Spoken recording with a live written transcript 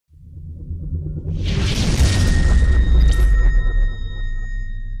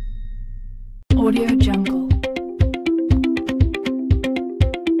Audio Jungle.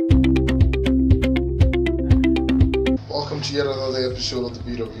 Welcome to yet another episode of the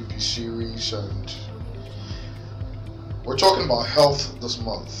BWP series, and we're talking about health this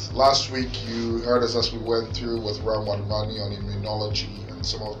month. Last week you heard us as we went through with Ram Wadvani on immunology and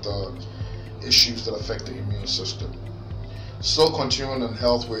some of the issues that affect the immune system. Still continuing on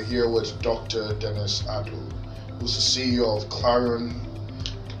health, we're here with Dr.Addo, who's the CEO of Clarion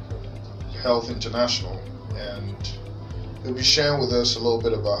Health International, and he'll be sharing with us a little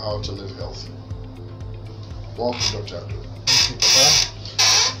bit about how to live healthy. Welcome, Dr. Addo.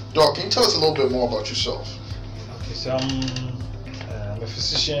 Doc, can you tell us a little bit more about yourself? Okay, so I'm a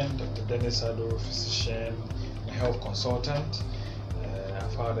physician, Dr. Addo, physician, a health consultant.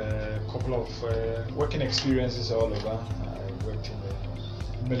 I've had a couple of working experiences all over. I worked in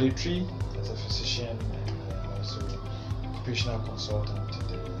the military as a physician and also occupational consultant in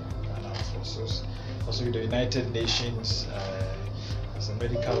the Ghana Armed Forces. Also with the United Nations as a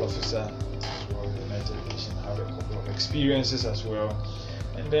medical officer as well. The United Nations, I have a couple of experiences as well.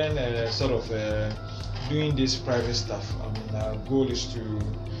 And then doing this private stuff. I mean, our goal is to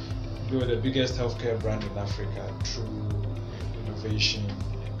build the biggest healthcare brand in Africa through innovation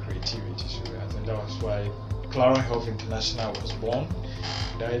and creativity. So I think that was why Clarion Health International was born.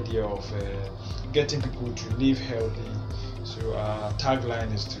 The idea of getting people to live healthy. So our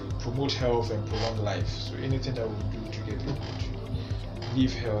tagline is to promote health and prolong life. So anything that we do to get people to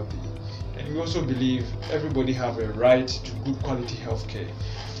live healthy. And we also believe everybody have a right to good quality healthcare.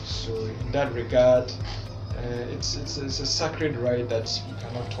 So in that regard, it's a sacred right that we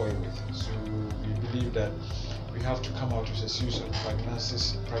cannot toy with. So we believe that we have to come out with a series of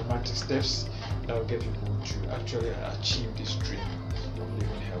pragmatic steps that will get people to actually achieve this dream of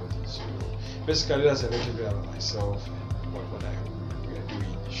living healthy. So basically, that's a little bit about myself and what we are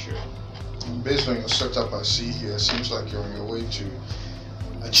doing. Sure. Based on your setup, I see here, it seems like you're on your way to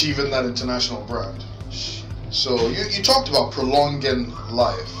achieving that international brand. So you talked about prolonging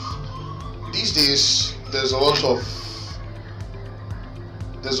life. These days, there's a lot of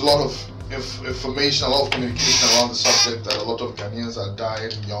information, a lot of communication around the subject that a lot of Ghanaians are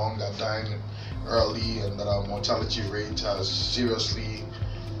dying young, are dying early, and that our mortality rate has seriously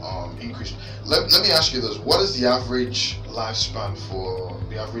increased. Let me ask you this: what is the average lifespan for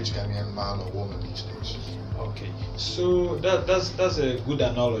the average Ghanaian man or woman these days? Okay, so that's a good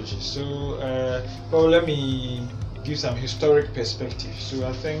analogy. So, well, let me give some historic perspective. So,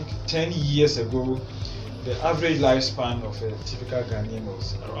 I think 10 years ago, the average lifespan of a typical Ghanaian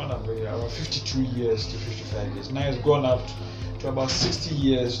was around 52 years to 55 years. Now it's gone up to about 60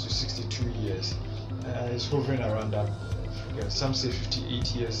 years to 62 years. It's hovering around that. Some say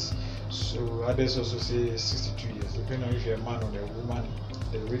 58 years. So others also say 62 years. Depending on if you're a man or a woman,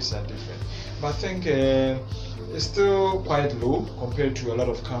 the rates are different. But I think it's still quite low compared to a lot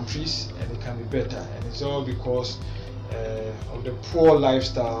of countries, and it can be better. And it's all because of the poor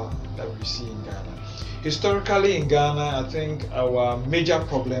lifestyle that we see in Ghana. Historically in Ghana, I think our major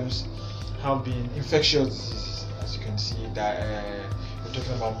problems have been infectious diseases. As you can see, we're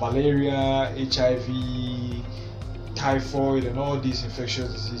talking about malaria, HIV, typhoid, and all these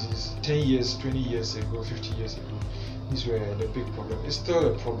infectious diseases 10 years, 20 years ago, 50 years ago. These were the big problem. It's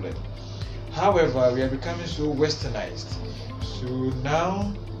still a problem. However, we are becoming so westernized. So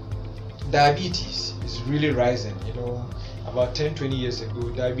now diabetes is really rising. About 10-20 years ago,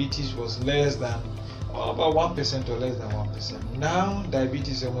 diabetes was less than about 1% or less than 1%. Now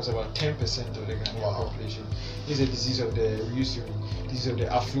diabetes is almost about 10% of the Ghanaian population. This is a disease of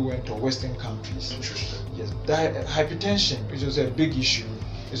the affluent or Western countries. Interesting. Yes, hypertension, which was a big issue,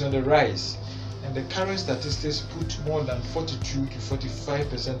 is on the rise. And the current statistics put more than 42 to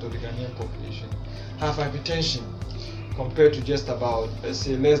 45% of the Ghanaian population have hypertension, compared to just about, let's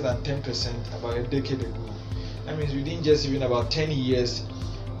say, less than 10% about a decade ago. That means within just even about 10 years,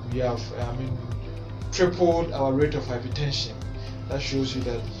 we have, tripled our rate of hypertension. That shows you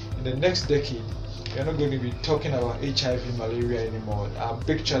that in the next decade, we are not going to be talking about HIV, malaria anymore. Our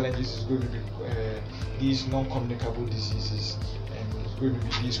big challenges is going to be these non-communicable diseases, and it's going to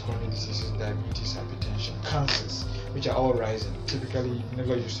be these chronic diseases, diabetes, hypertension, cancers, which are all rising. Typically,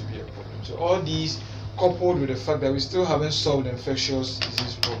 never used to be a problem. So all these, coupled with the fact that we still haven't solved the infectious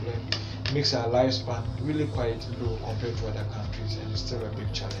disease problem, makes our lifespan really quite low compared to other countries, and it's still a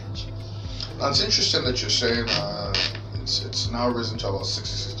big challenge. Now, it's interesting that you're saying it's now risen to about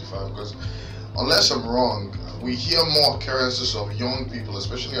 60-65, because unless I'm wrong, we hear more occurrences of young people,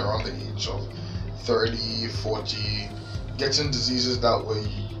 especially around the age of 30, 40, getting diseases that were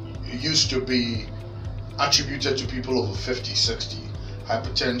used to be attributed to people over 50, 60.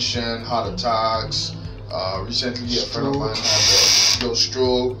 hypertension, heart attacks. Recently, a friend of mine had a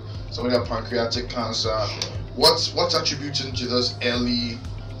stroke. Somebody had pancreatic cancer. What's attributing to this early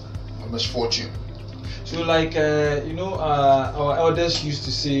misfortune? So, like our elders used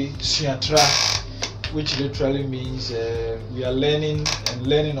to say, "Siatra," which literally means we are learning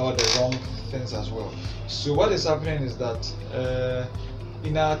all the wrong things as well. So, what is happening is that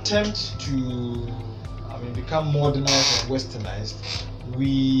in our attempt to, become modernized and westernized,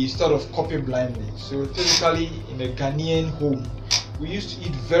 we sort of copy blindly. So, typically in a Ghanaian home, we used to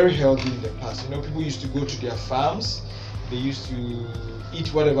eat very healthy in the past. People used to go to their farms. They used to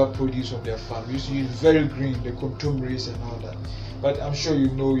eat whatever produce from their farm. They used to eat very green, the contumelies and all that. But I'm sure you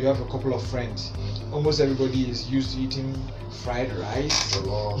have a couple of friends. Almost everybody is used to eating fried rice,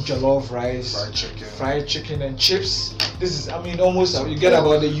 jollof rice, fried chicken and chips. This is, almost you get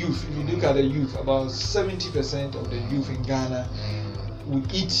about the youth. If you look at the youth, about 70% of the youth in Ghana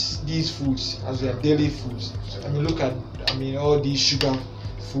would eat these foods as their daily foods. Look at all these sugar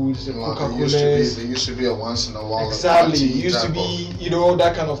foods, the Coca-Colas. They used to be a once in a while. Exactly, it used to be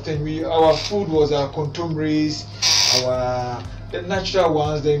that kind of thing. Our food was our contumelies, the natural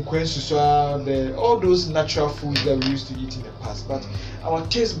ones, the nkwensuswa, all those natural foods that we used to eat in the past. But our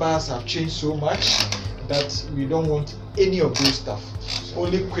taste buds have changed so much that we don't want any of those stuff.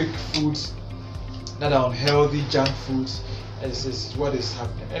 Only quick foods that are unhealthy, junk foods. Is what is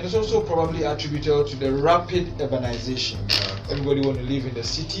happening, and it's also probably attributable to the rapid urbanization. Everybody want to live in the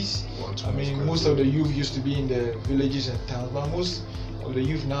cities. Most of the youth used to be in the villages and towns, but most of the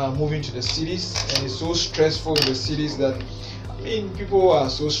youth now are moving to the cities, and it's so stressful in the cities that people are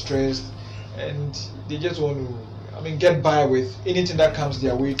so stressed, and they just want to get by with anything that comes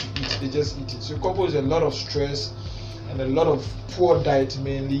their way to eat. They just eat it. So couples a lot of stress and a lot of poor diet,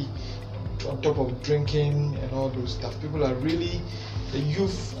 mainly on top of drinking and all those stuff. The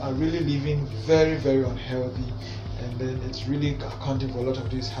youth are really living very, very unhealthy, and then it's really accounting for a lot of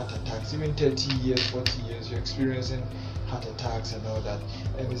these heart attacks. Even 30 years, 40 years, you're experiencing heart attacks and all that,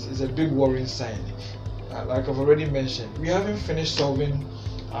 and it's a big worrying sign. Like I've already mentioned, we haven't finished solving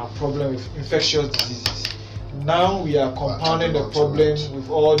our problem with infectious diseases. Now we are compounding the problem with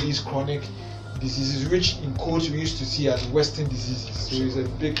all these chronic diseases, which in quotes we used to see as Western diseases. So it's a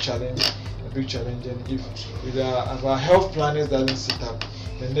big challenge. And if our health planners doesn't sit up,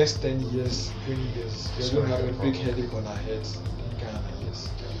 the next 10 years, 20 years, we're going to have a big headache on our heads in Ghana. Yes,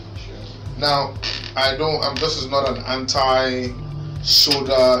 sure. Now, this is not an anti-soda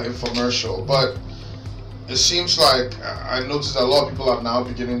infomercial, but it seems like I noticed a lot of people are now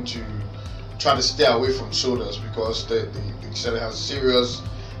beginning to try to stay away from sodas because they said it has serious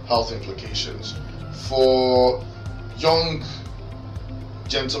health implications. For young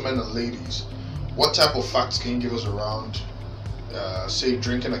gentlemen and ladies, what type of facts can you give us around, say,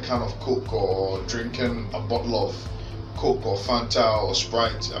 drinking a can of Coke or drinking a bottle of Coke or Fanta or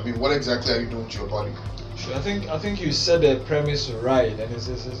Sprite? What exactly are you doing to your body? Sure, I think you said the premise right, and it's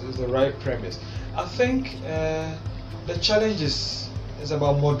the right premise. I think the challenge is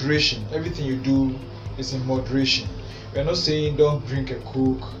about moderation. Everything you do is in moderation. We're not saying don't drink a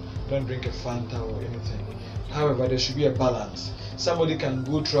Coke, don't drink a Fanta or anything. However, there should be a balance. Somebody can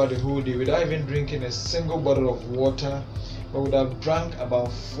go throughout the whole day without even drinking a single bottle of water, but would have drank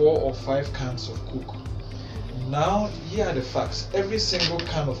about 4 or 5 cans of Coke. Now, here are the facts. Every single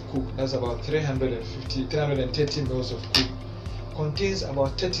can of Coke, that's about 330 mils of Coke, contains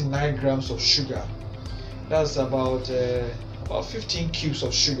about 39 grams of sugar. That's about 15 cubes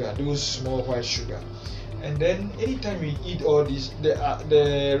of sugar, those small white sugar. And then anytime you eat all these,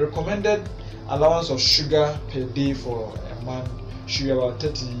 the recommended allowance of sugar per day for a man should be about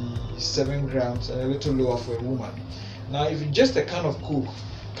 37 grams and a little lower for a woman. Now, if just a can of Coke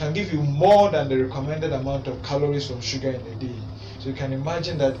can give you more than the recommended amount of calories from sugar in a day, so you can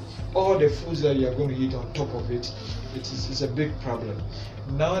imagine that all the foods that you are going to eat on top of it, it's a big problem.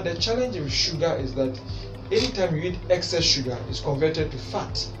 Now, the challenge with sugar is that anytime you eat excess sugar, it's converted to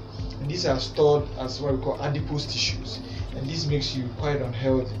fat, and these are stored as what we call adipose tissues, and this makes you quite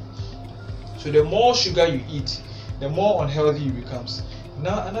unhealthy. So the more sugar you eat, the more unhealthy you become.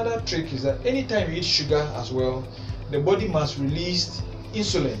 Now, another trick is that anytime you eat sugar as well, the body must release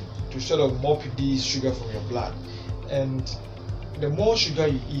insulin to sort of mop this sugar from your blood. And the more sugar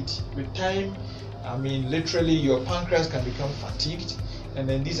you eat, with time, literally your pancreas can become fatigued, and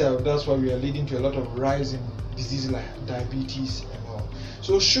then that's why we are leading to a lot of rise in diseases like diabetes and all.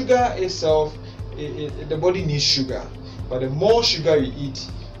 So sugar itself, the body needs sugar, but the more sugar you eat,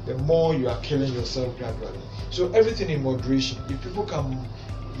 the more you are killing yourself gradually. So everything in moderation. If people can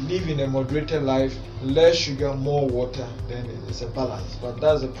live in a moderated life, less sugar, more water, then it's a balance. But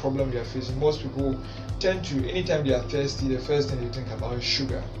that's the problem we are facing. Most people tend to, anytime they are thirsty, the first thing they think about is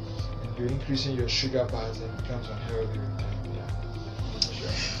sugar. And you're increasing your sugar bars and it becomes unhealthy with time. Yeah.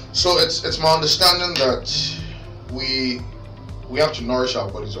 Sure. So it's my understanding that we have to nourish our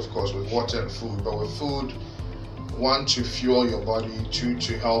bodies, of course, with water and food. But with food, one, to fuel your body, two,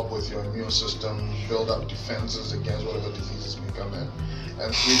 to help with your immune system, build up defenses against whatever diseases may come in,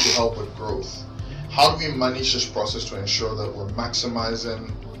 and three, to help with growth. How do we manage this process to ensure that we're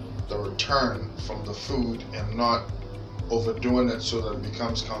maximizing the return from the food and not overdoing it so that it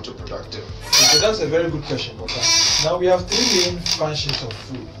becomes counterproductive? Okay, that's a very good question, Papa. Now we have three main functions of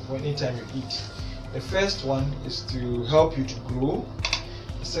food anytime you eat. The first one is to help you to grow.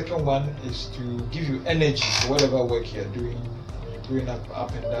 The second one is to give you energy for whatever work you're doing. You're going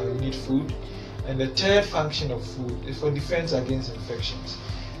up and down, you need food. And the third function of food is for defense against infections.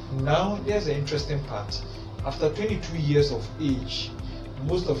 Now, there's an interesting part. After 22 years of age,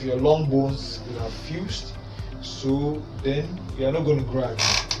 most of your long bones will have fused. So then you are not going to grow again.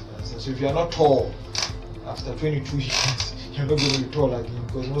 So if you are not tall, after 22 years, you're not going to be tall again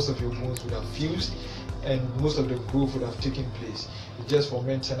because most of your bones would have fused and most of the growth would have taken place. It's just for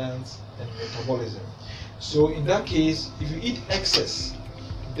maintenance and metabolism. So in that case, if you eat excess,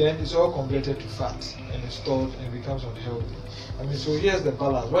 then it's all converted to fat and it's stored and becomes unhealthy. So here's the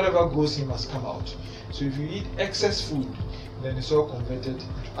balance. Whatever goes in must come out. So if you eat excess food, then it's all converted into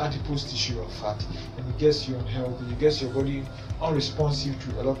adipose tissue or fat, and it gets you unhealthy. It gets your body unresponsive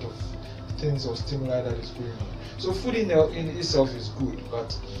to a lot of things or stimuli that is going on. So food in itself is good,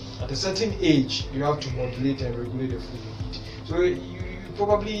 but at a certain age, you have to modulate and regulate the food you eat. So you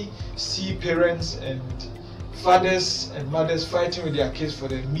probably see parents and fathers and mothers fighting with their kids for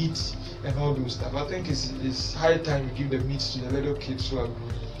the meat and all those stuff. I think it's high time you give the meat to the little kids who are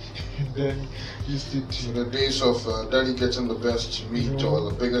growing. And then you stick to so the days of daddy getting the best meat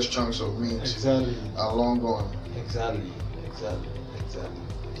or the biggest chunks of meat exactly are long gone. Exactly.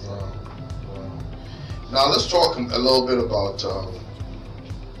 Wow. Now let's talk a little bit about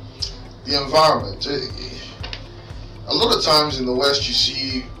the environment. A lot of times in the West you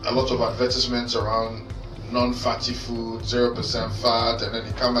see a lot of advertisements around non-fatty food, 0% fat, and then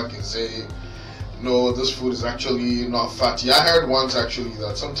you come back and say, no, this food is actually not fatty. I heard once actually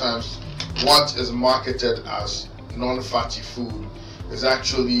that sometimes what is marketed as non-fatty food is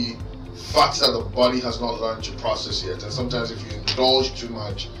actually fats that the body has not learned to process yet. And sometimes if you indulge too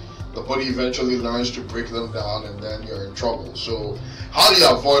much, the body eventually learns to break them down and then you're in trouble. So how do you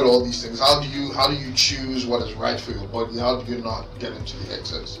avoid all these things? How do you choose what is right for your body? How do you not get into the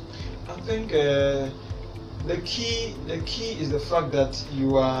excess? I think the key is the fact that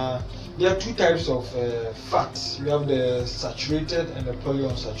there are two types of fats. You have the saturated and the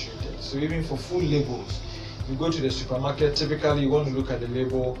polyunsaturated. So even for food labels, you go to the supermarket, typically you want to look at the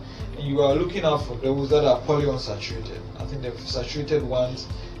label and you are looking out for those that are polyunsaturated. I think the saturated ones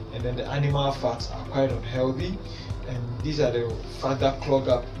and then the animal fats are quite unhealthy, and these are the fats that clog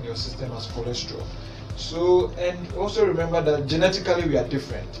up in your system as cholesterol. So, and also remember that genetically we are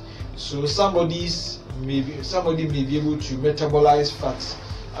different. So somebody may be able to metabolize fats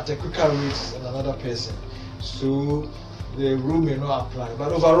at a quicker rate than another person. So the rule may not apply.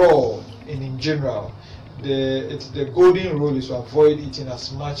 But overall, and in general, the golden rule is to avoid eating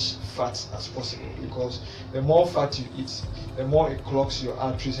as much fat as possible, because the more fat you eat, the more it clogs your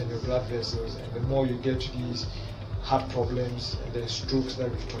arteries and your blood vessels, and the more you get to these heart problems and the strokes that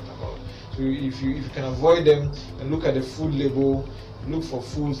we've talked about. So if you can avoid them and look at the food label, look for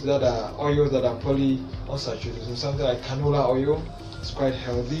foods that are oils that are polyunsaturated. So something like canola oil is quite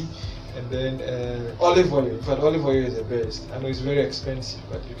healthy, and then olive oil. In fact, olive oil is the best. I know it's very expensive,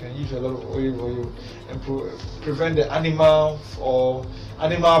 but you can use a lot of olive oil and prevent the animal or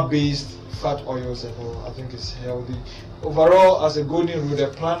animal-based fat oils and all. I think it's healthy. Overall, as a golden rule, the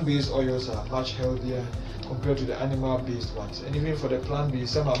plant-based oils are much healthier compared to the animal-based ones. And even for the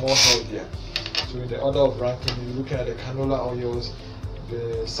plant-based, some are more healthier. So in the order of ranking, you're looking at the canola oils,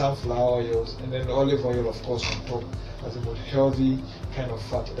 the sunflower oils, and then the olive oil, of course, on top as the most healthy kind of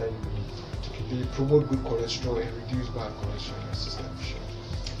fat that you need. They promote good cholesterol and reduce bad cholesterol in your system. Sure.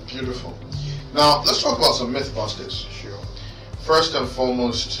 Beautiful. Now let's talk about some myth busters. Sure. First and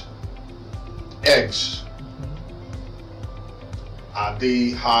foremost, eggs. Are they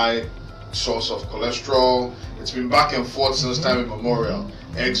high source of cholesterol? It's been back and forth since time immemorial.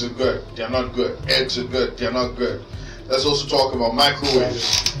 Eggs are good, they're not good. Eggs are good, they're not good. Let's also talk about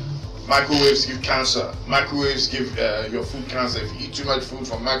microwaves. Microwaves give cancer. Microwaves give your food cancer. If you eat too much food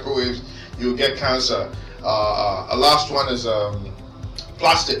from microwaves, you'll get cancer. A last one is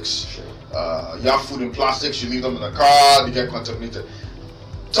plastics. Sure. You have food in plastics, you leave them in the car, they get contaminated.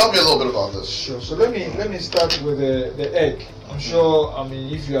 Tell me a little bit about this. Sure. So let me start with the egg. I'm sure, I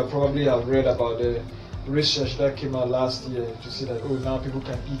mean, if you probably have read about the research that came out last year to see that, oh, now people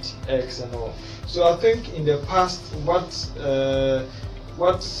can eat eggs and all. So I think in the past, what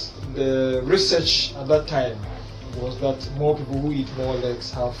the research at that time was that more people who eat more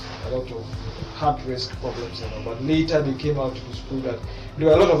eggs have a lot of heart risk problems and all. But later they came out to disprove that there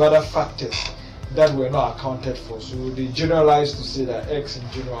were a lot of other factors that were not accounted for. So they generalized to say that eggs in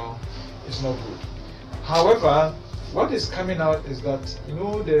general is not good. However, what is coming out is that, you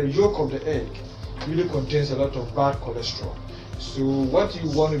know, the yolk of the egg really contains a lot of bad cholesterol. So what you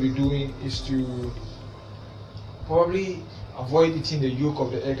want to be doing is to probably avoid eating the yolk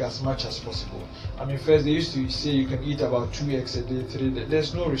of the egg as much as possible. I mean, first they used to say you can eat about 2 eggs a day, 3 days.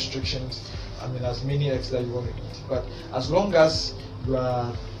 There's no restrictions. I mean, as many eggs that you want to eat. But as long as you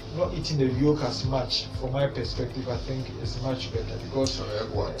are not eating the yolk as much, from my perspective, I think it's much better because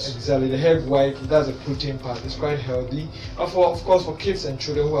exactly the egg white, that's a protein part. It's quite healthy. But of course, for kids and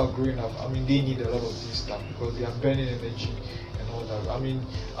children who are growing up, I mean, they need a lot of this stuff because they are burning energy and all that. I mean,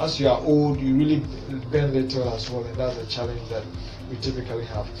 as you are old, you really burn little as well, and that's a challenge that we typically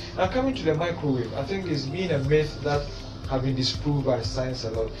have. Now, coming to the microwave, I think it's been a myth that have been disproved by science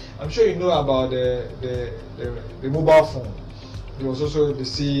a lot. I'm sure you know about the mobile phone. There was also the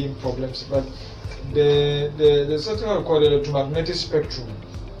same problems, but there's something I call the electromagnetic spectrum.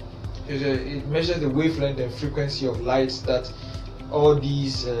 It measures the wavelength and frequency of lights that all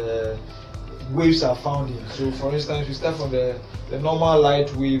these waves are found in. So for instance, we start from the normal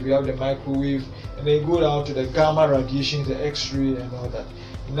light wave, we have the microwave, and then go down to the gamma radiation, the X-ray and all that.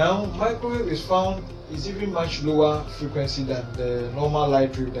 Now microwave is found is even much lower frequency than the normal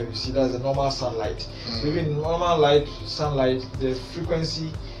light wave that you see. That's the normal sunlight. So even normal light, sunlight, the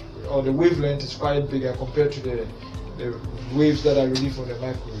frequency or the wavelength is quite bigger compared to the waves that are released from the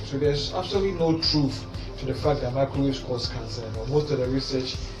microwave. So there's absolutely no truth to the fact that microwaves cause cancer. And most of the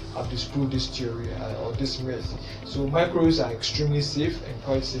research have disproved this theory or this myth. So microwaves are extremely safe and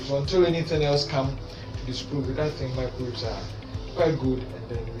quite safe. So until anything else comes to disprove it, I think microwaves are quite good, and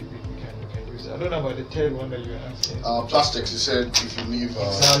then we can use it. I don't know about the third one that you were asking. Plastics. You said if you leave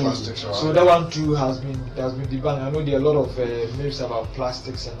exactly. Plastics around. So that one too has been debunked. I know there are a lot of myths about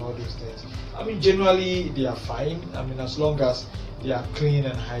plastics and all those things. I mean, generally they are fine. I mean, as long as they are clean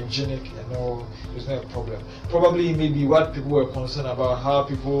and hygienic and all, there's no problem. Probably maybe what people were concerned about, how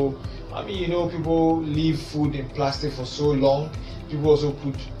people, I mean, you know, people leave food in plastic for so long. People also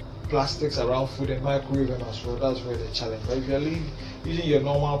put plastics around food and microwave them as well. That's where the challenge. But if you're using your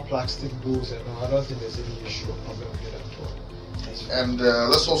normal plastic bowls and all, I don't think there's any issue or problem with it at all. And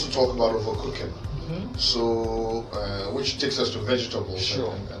let's also talk about overcooking. So, which takes us to vegetables.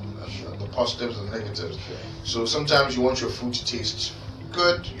 Sure. And the positives and negatives. Sure. So sometimes you want your food to taste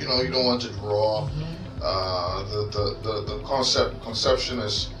good. You know, you don't want it raw. The conception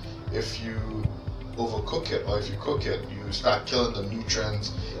is if you overcook it or if you cook it, you start killing the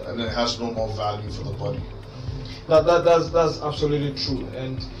nutrients, and then it has no more value for the body. That's absolutely true.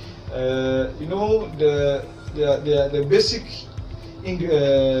 And you know, the basic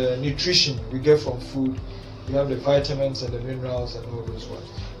nutrition we get from food, we have the vitamins and the minerals and all those ones.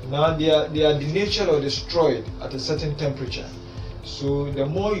 Now they are denatured or destroyed at a certain temperature. So the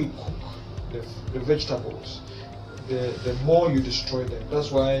more you cook the vegetables, the more you destroy them.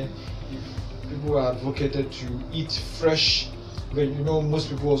 That's why people are advocated to eat fresh. But you know, most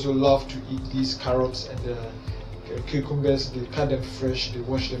people also love to eat these carrots and the cucumbers. They cut them fresh, they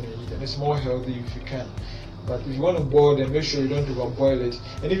wash them and eat them. It's more healthy if you can. But if you want to boil them, make sure you don't overboil it.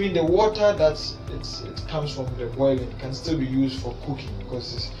 And even the water that it comes from the boiling can still be used for cooking,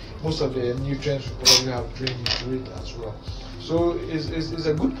 because most of the nutrients will probably have drained into it as well. So it's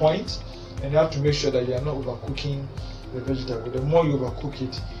a good point, and you have to make sure that you are not overcooking the vegetable. The more you overcook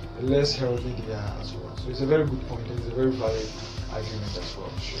it, the less healthy they are as well. So it's a very good point, and it's a very valid argument as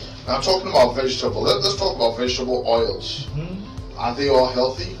well. Sure. Now, talking about vegetable, let's talk about vegetable oils. Are they all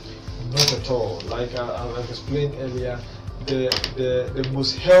healthy? Not at all. Like I've explained earlier, the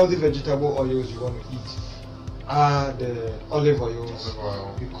most healthy vegetable oils you want to eat are the olive oils,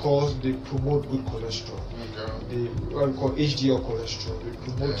 because they promote good cholesterol. They what we call HDL cholesterol.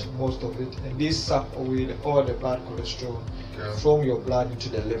 They promote most of it, and they suck away all the bad cholesterol from your blood into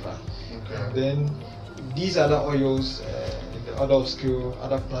the liver. And then these other oils, in the other scale,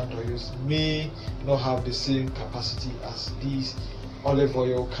 other plant oils, may not have the same capacity as these olive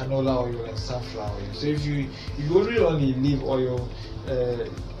oil, canola oil, and sunflower oil. So if you really only live oil,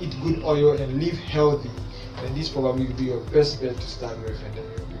 eat good oil and live healthy, then this probably will be your best bet to start with, and then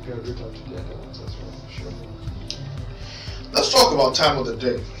you graduate on to the other ones as well. Sure. Let's talk about time of the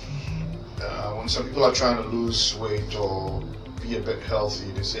day. When some people are trying to lose weight or be a bit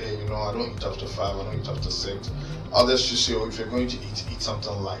healthy, they say, hey, I don't eat after 5, I don't eat after 6. Others just say, if you're going to eat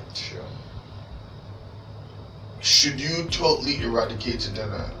something light. Sure. Should you totally eradicate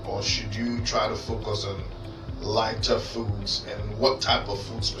dinner, or should you try to focus on lighter foods, and what type of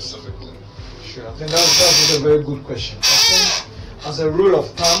food specifically? Sure, I think that's a very good question. I think as a rule of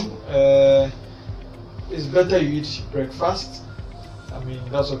thumb, it's better you eat breakfast. I mean,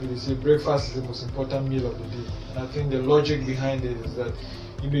 that's what they say. Breakfast is the most important meal of the day. And I think the logic behind it is that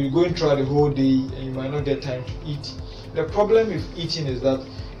you may be going throughout the whole day and you might not get time to eat. The problem with eating is that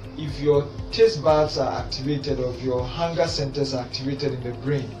if your taste buds are activated, or if your hunger centers are activated in the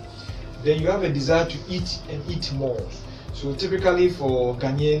brain, then you have a desire to eat and eat more. So typically for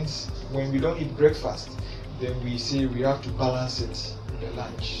Ghanaians, when we don't eat breakfast, then we say we have to balance it with the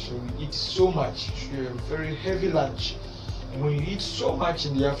lunch. So we eat so much, a very heavy lunch. And when you eat so much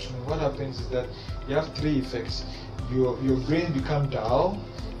in the afternoon, what happens is that you have 3 effects. Your brain becomes dull,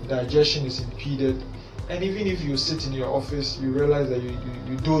 digestion is impeded, and even if you sit in your office, you realize that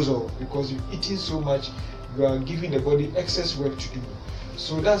you doze off because you've eaten so much, you are giving the body excess work to do.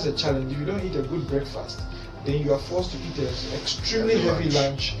 So that's a challenge. If you don't eat a good breakfast, then you are forced to eat an extremely heavy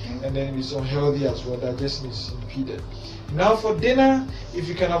lunch, and then it's unhealthy as well. Digestion is impeded. Now for dinner, if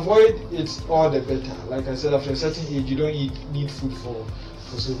you can avoid it, all the better. Like I said, after a certain age, you don't need food for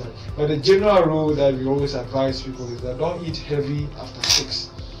so much. But the general rule that we always advise people is that don't eat heavy after 6,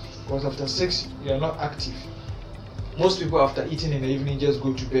 because after 6 you are not active. Most people after eating in the evening just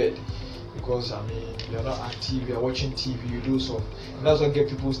go to bed, because you are not active, you are watching TV, you do so. And that's what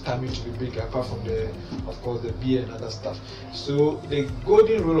gets people's tummy to be big, apart from of course the beer and other stuff. So the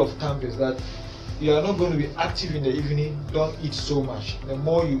golden rule of thumb is that you are not going to be active in the evening. Don't eat so much. The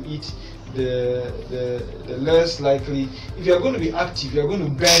more you eat, the less likely. If you are going to be active, you are going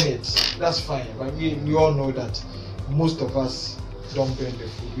to burn it. That's fine. But we all know that most of us don't burn the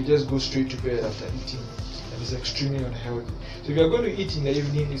food. We just go straight to bed after eating, and it's extremely unhealthy. So if you are going to eat in the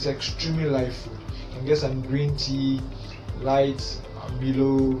evening, it's extremely light food. You can get some green tea, light,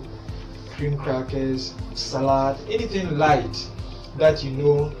 Milo, cream crackers, salad, anything light that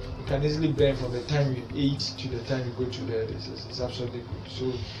you can easily burn from the time you eat to the time you go to bed. It's absolutely good.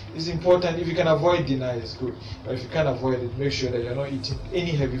 So it's important. If you can avoid dinner, it's good. But if you can't avoid it, make sure that you're not eating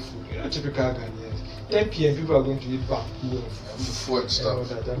any heavy food. Typical Ghanaians. 10 p.m. people are going to eat bamboo and food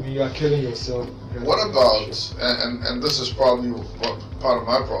stuff. You are killing yourself. What about, and this is probably part of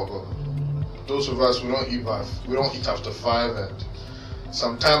my problem. Those of us, we don't eat after 5, and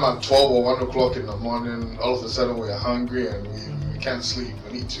sometime at 12 or 1 o'clock in the morning, all of a sudden we are hungry and we can't sleep.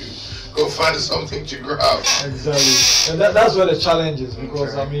 We need to go find something to grab. Exactly, and that's where the challenge is,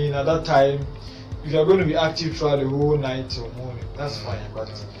 because okay. At that time, if you're going to be active throughout the whole night or morning, that's fine. But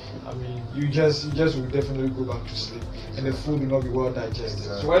you just will definitely go back to sleep, and the food will not be well digested.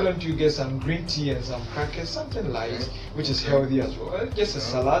 Exactly. So why don't you get some green tea and some crackers, something light, which is healthy as well. Just a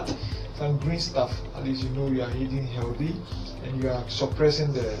salad, some green stuff. At least you are eating healthy, and you are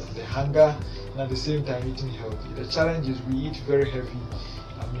suppressing the hunger, and at the same time eating healthy. The challenge is we eat very heavy.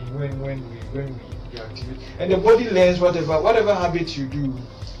 When we activate, and the body learns whatever habit you do,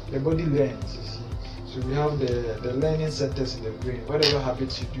 the body learns. You see, so we have the learning centers in the brain. Whatever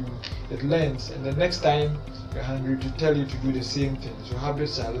habits you do, it learns, and the next time you're hungry, to tell you to do the same thing. So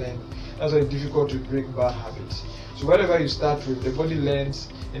habits are learned. That's why it's difficult to break bad habits. So whatever you start with, the body learns,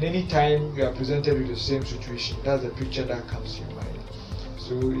 and any time you are presented with the same situation, that's the picture that comes to your mind.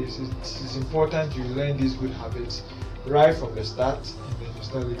 So it's important you learn these good habits right from the start, and then you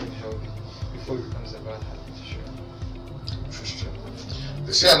start living healthy before it becomes a bad habit. Sure. Interesting.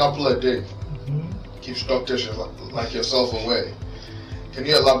 They say an apple a day keeps doctors like yourself away. Can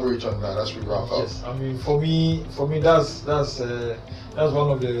you elaborate on that as we wrap up? Yes, for me that's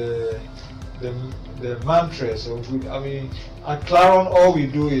one of the mantras of good. At Claron, all we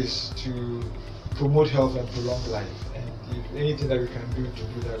do is to promote health and prolong life, and if anything that we can do to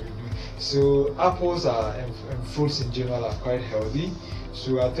do that, we do. So apples and fruits in general are quite healthy.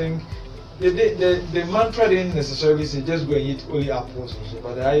 So I think the mantra didn't necessarily say just go and eat only apples also,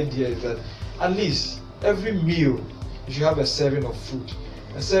 but the idea is that at least every meal you should have a serving of fruit.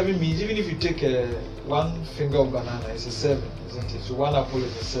 A serving means even if you take one finger of banana, it's a serving, isn't it? So one apple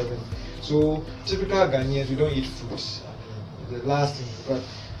is a serving. So typical Ghanaians, we don't eat fruits. The last thing, but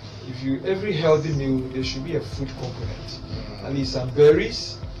every healthy meal there should be a fruit component. At least some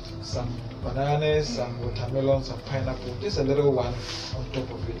berries, some bananas, some watermelon, some pineapple, just a little one on top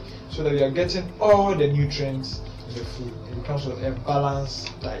of it, so that you are getting all the nutrients in the food. It becomes a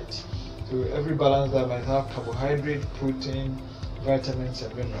balanced diet. So every balanced diet might have carbohydrate, protein, vitamins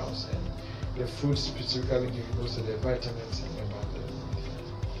and minerals, and the fruit specifically give most of the vitamins and minerals.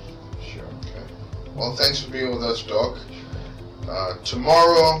 Sure. Okay. Well, thanks for being with us, Doc.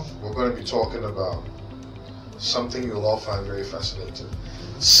 Tomorrow we're going to be talking about something you'll all find very fascinating: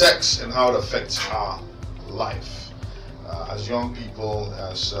 sex and how it affects our life as young people,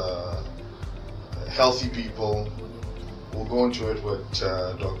 as healthy people. We'll go into it with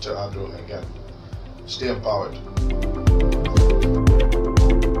Dr. Addo again. Stay empowered.